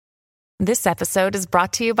This episode is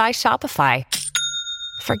brought to you by Shopify.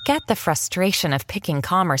 Forget the frustration of picking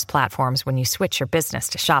commerce platforms when you switch your business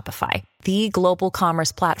to Shopify, the global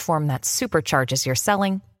commerce platform that supercharges your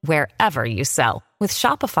selling wherever you sell. With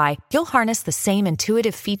Shopify, you'll harness the same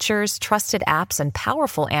intuitive features, trusted apps, and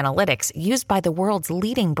powerful analytics used by the world's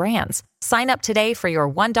leading brands. Sign up today for your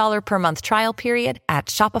 $1 per month trial period at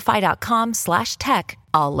shopify.com/tech,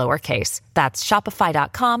 all lowercase. That's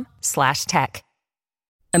shopify.com/tech.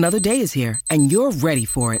 Another day is here, and you're ready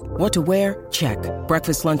for it. What to wear? Check.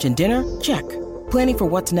 Breakfast, lunch, and dinner? Check. Planning for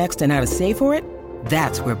what's next and how to save for it?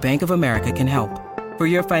 That's where Bank of America can help. For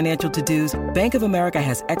your financial to-dos, Bank of America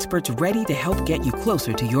has experts ready to help get you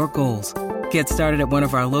closer to your goals. Get started at one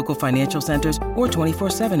of our local financial centers or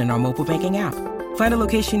 24/7 in our mobile banking app. Find a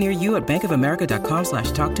location near you at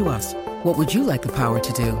bankofamerica.com/talktous. What would you like the power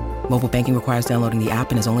to do? Mobile banking requires downloading the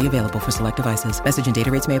app and is only available for select devices. Message and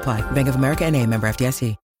data rates may apply. Bank of America N.A., member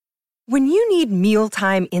FDIC. When you need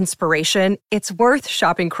mealtime inspiration, it's worth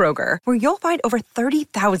shopping Kroger, where you'll find over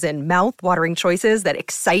 30,000 mouth-watering choices that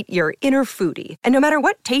excite your inner foodie. And no matter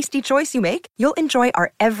what tasty choice you make, you'll enjoy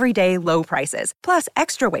our everyday low prices, plus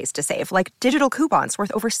extra ways to save, like digital coupons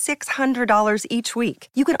worth over $600 each week.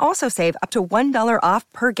 You can also save up to $1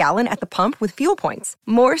 off per gallon at the pump with fuel points.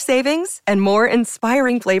 More savings and more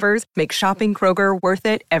inspiring flavors make shopping Kroger worth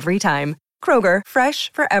it every time. Kroger,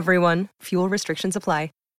 fresh for everyone. Fuel restrictions apply.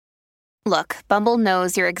 Look, Bumble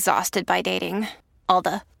knows you're exhausted by dating. All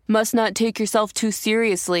the, must not take yourself too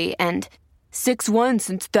seriously, and 6'1"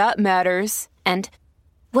 since that matters, and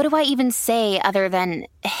what do I even say other than,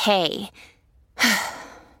 hey?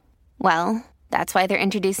 Well, that's why they're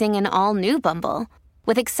introducing an all-new Bumble,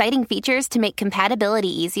 with exciting features to make compatibility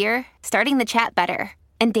easier, starting the chat better,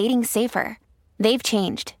 and dating safer. They've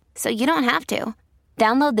changed, so you don't have to.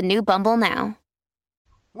 Download the new Bumble now.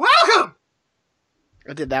 Welcome!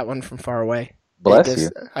 I did that one from far away. Bless you.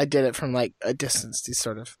 I did it from like a distance. These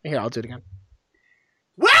sort of. Here, I'll do it again.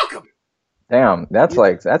 Welcome. Damn, that's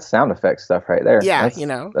sound effect stuff right there. Yeah,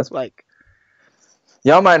 that's like.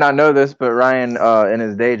 Y'all might not know this, but Ryan, in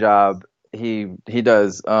his day job, he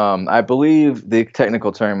does. I believe the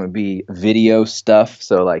technical term would be video stuff.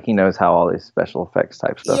 So like he knows how all these special effects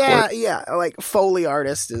type stuff works. Yeah. Like Foley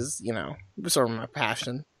artist is sort of my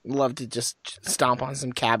passion. Love to just stomp on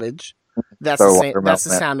some cabbage. That's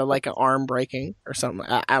the sound of like an arm breaking or something.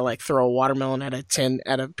 I like throw a watermelon at a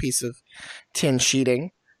piece of tin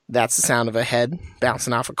sheeting. That's the sound of a head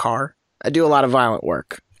bouncing off a car. I do a lot of violent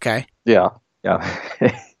work. Okay. Yeah.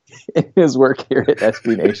 His work here at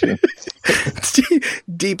SB Nation.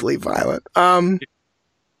 Deeply violent.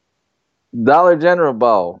 Dollar General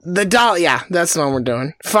Bowl. Yeah, that's the one we're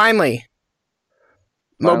doing. Finally.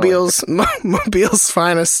 Mobile's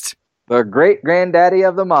finest. The great granddaddy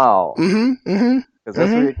of them all. Because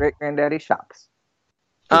that's where your great granddaddy shops.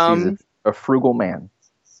 He's a frugal man.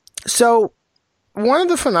 So, one of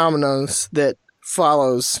the phenomena that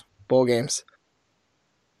follows bowl games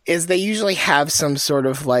is they usually have some sort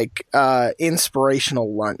of like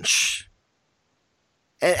inspirational lunch.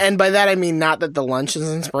 And by that I mean not that the lunch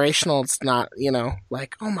is inspirational. It's not,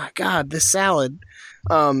 like, oh my God, this salad.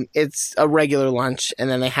 It's a regular lunch, and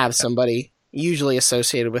then they have somebody usually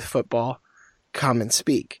associated with football come and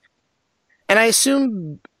speak. And I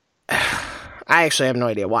assume, I actually have no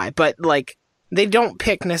idea why, but like they don't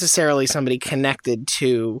pick necessarily somebody connected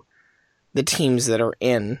to the teams that are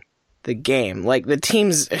in the game. Like the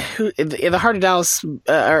teams the Heart of Dallas,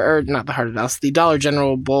 or not the Heart of Dallas, the Dollar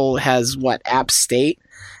General Bowl has what, App State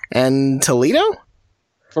and Toledo?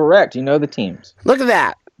 Correct. You know the teams. Look at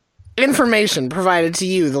that. Information provided to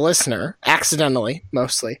you, the listener, accidentally,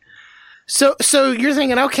 mostly. So you're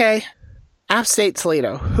thinking, okay, App State,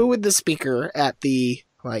 Toledo. Who would the speaker at the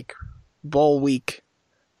like bowl week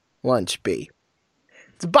lunch be?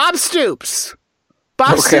 It's Bob Stoops.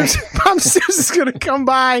 Bob Stoops is going to come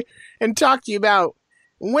by and talk to you about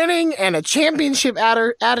winning and a championship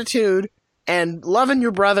attitude and loving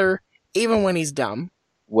your brother even when he's dumb.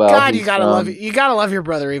 Well, God, you gotta love your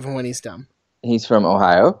brother even when he's dumb. He's from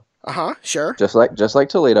Ohio. Sure. Just like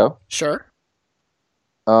Toledo. Sure.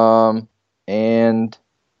 And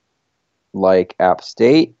like App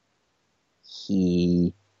State,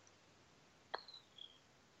 he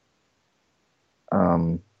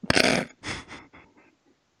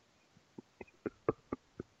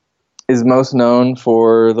is most known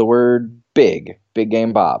for the word big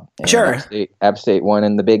game Bob. And sure. App State won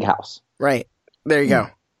in the big house. Right. There you go.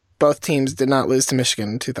 Both teams did not lose to Michigan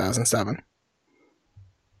in 2007.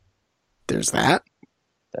 There's that.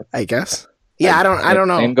 I guess. Yeah, I don't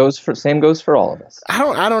know. Same goes for all of us.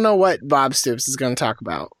 I don't know what Bob Stoops is going to talk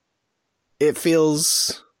about. It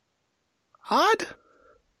feels Odd.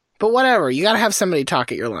 But whatever. You gotta have somebody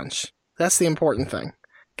talk at your lunch. That's the important thing.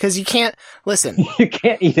 Because you can't... Listen. You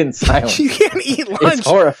can't eat in silence. You can't eat lunch. It's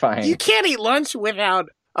horrifying. You can't eat lunch without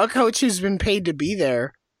a coach who's been paid to be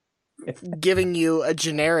there giving you a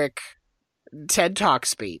generic TED Talk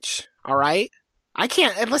speech. All right? I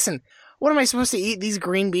can't... And listen, what am I supposed to eat these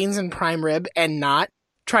green beans and prime rib and not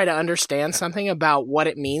try to understand something about what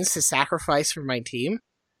it means to sacrifice for my team?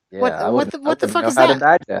 Yeah, what the fuck is how that?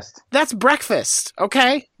 to digest. That's breakfast,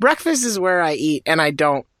 okay? Breakfast is where I eat and I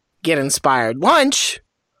don't get inspired. Lunch,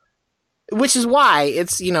 which is why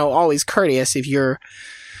it's, always courteous if you're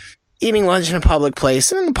eating lunch in a public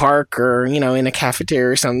place, in the park or, in a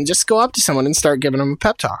cafeteria or something, just go up to someone and start giving them a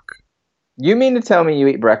pep talk. You mean to tell me you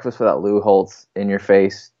eat breakfast without Lou Holtz in your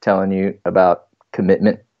face telling you about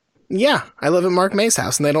commitment? Yeah, I live at Mark May's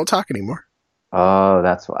house and they don't talk anymore. Oh,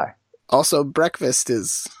 that's why. Also, breakfast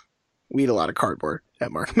is... We eat a lot of cardboard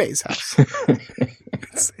at Mark May's house.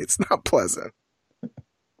 It's not pleasant.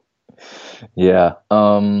 Yeah.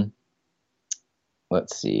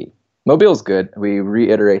 Let's see. Mobile's good. We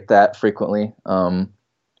reiterate that frequently.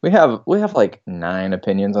 We have like 9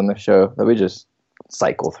 opinions on the show that we just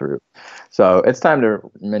cycle through. So it's time to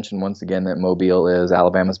mention once again that Mobile is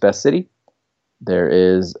Alabama's best city.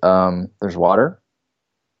 There's water.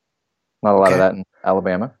 Not a lot of that in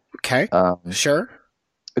Alabama. Okay. Sure.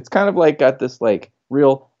 It's kind of like got this like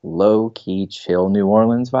real low key chill New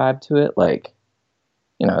Orleans vibe to it. Like,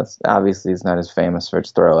 it's obviously it's not as famous for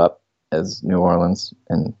its throw up as New Orleans,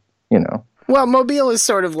 and Well, Mobile is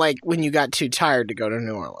sort of like when you got too tired to go to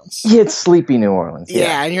New Orleans. Yeah, it's sleepy New Orleans.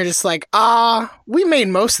 Yeah, and you're just like, we made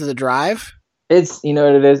most of the drive. It's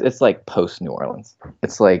what it is. It's like post New Orleans.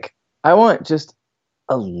 It's like I want just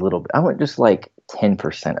a little bit. I want just like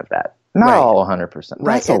 10% of that. Not all 100%.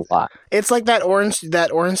 That's a lot. It's like that orange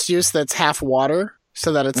juice that's half water,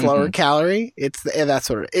 so that it's lower calorie. That's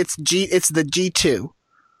what it's the G2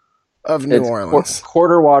 of New Orleans.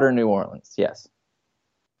 Quarter water New Orleans. Yes.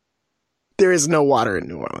 There is no water in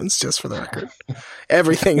New Orleans, just for the record.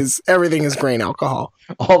 Everything is grain alcohol.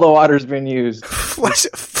 All the water's been used.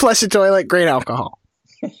 Flush a toilet, grain alcohol.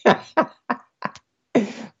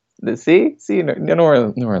 See, New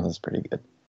Orleans is pretty good.